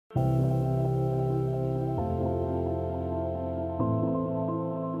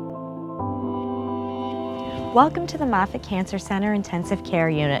Welcome to the Moffitt Cancer Center Intensive Care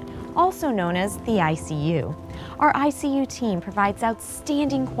Unit, also known as the ICU. Our ICU team provides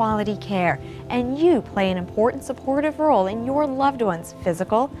outstanding quality care, and you play an important supportive role in your loved one's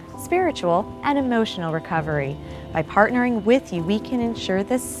physical, spiritual, and emotional recovery. By partnering with you, we can ensure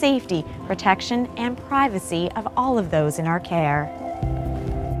the safety, protection, and privacy of all of those in our care.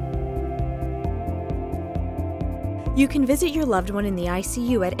 You can visit your loved one in the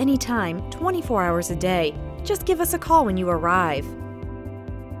ICU at any time, 24 hours a day. Just give us a call when you arrive.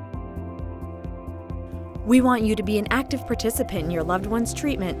 We want you to be an active participant in your loved one's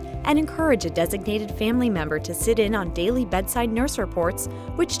treatment and encourage a designated family member to sit in on daily bedside nurse reports,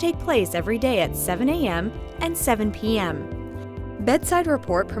 which take place every day at 7 a.m. and 7 p.m. Bedside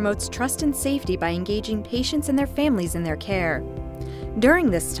Report promotes trust and safety by engaging patients and their families in their care.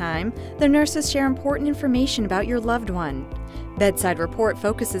 During this time, the nurses share important information about your loved one. Bedside Report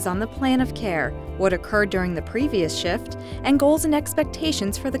focuses on the plan of care, what occurred during the previous shift, and goals and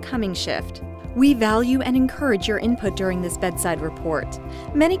expectations for the coming shift. We value and encourage your input during this Bedside Report.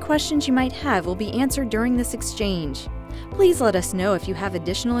 Many questions you might have will be answered during this exchange. Please let us know if you have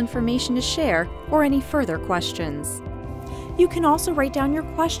additional information to share or any further questions. You can also write down your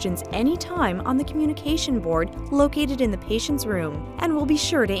questions anytime on the communication board located in the patient's room, and we'll be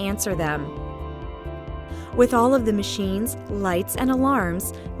sure to answer them. With all of the machines, lights, and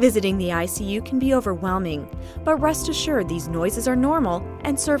alarms, visiting the ICU can be overwhelming, but rest assured these noises are normal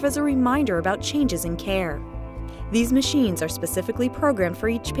and serve as a reminder about changes in care. These machines are specifically programmed for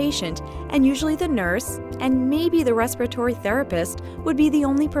each patient, and usually the nurse, and maybe the respiratory therapist, would be the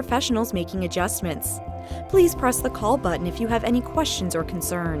only professionals making adjustments. Please press the call button if you have any questions or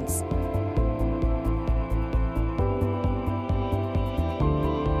concerns.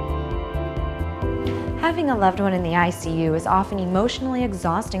 Having a loved one in the ICU is often emotionally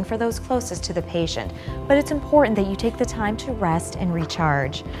exhausting for those closest to the patient, but it's important that you take the time to rest and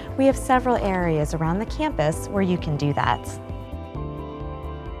recharge. We have several areas around the campus where you can do that.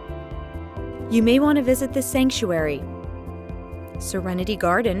 You may want to visit the Sanctuary, Serenity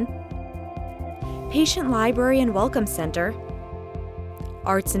Garden, Patient Library and Welcome Center,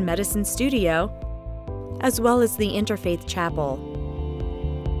 Arts and Medicine Studio, as well as the Interfaith Chapel.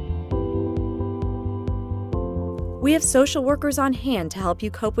 We have social workers on hand to help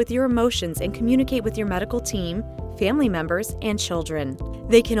you cope with your emotions and communicate with your medical team, family members, and children.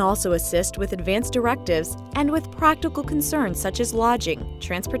 They can also assist with advanced directives and with practical concerns such as lodging,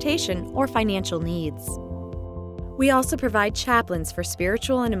 transportation, or financial needs. We also provide chaplains for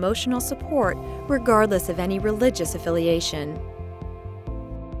spiritual and emotional support regardless of any religious affiliation.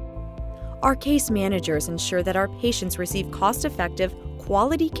 Our case managers ensure that our patients receive cost-effective,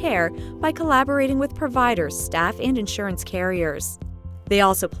 quality care by collaborating with providers, staff, and insurance carriers. They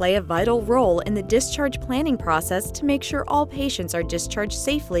also play a vital role in the discharge planning process to make sure all patients are discharged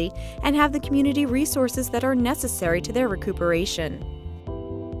safely and have the community resources that are necessary to their recuperation.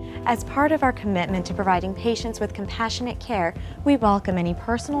 As part of our commitment to providing patients with compassionate care, we welcome any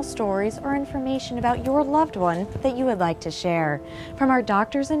personal stories or information about your loved one that you would like to share. From our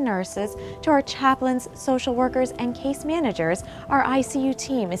doctors and nurses to our chaplains, social workers, and case managers, our ICU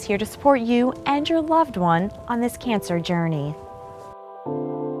team is here to support you and your loved one on this cancer journey.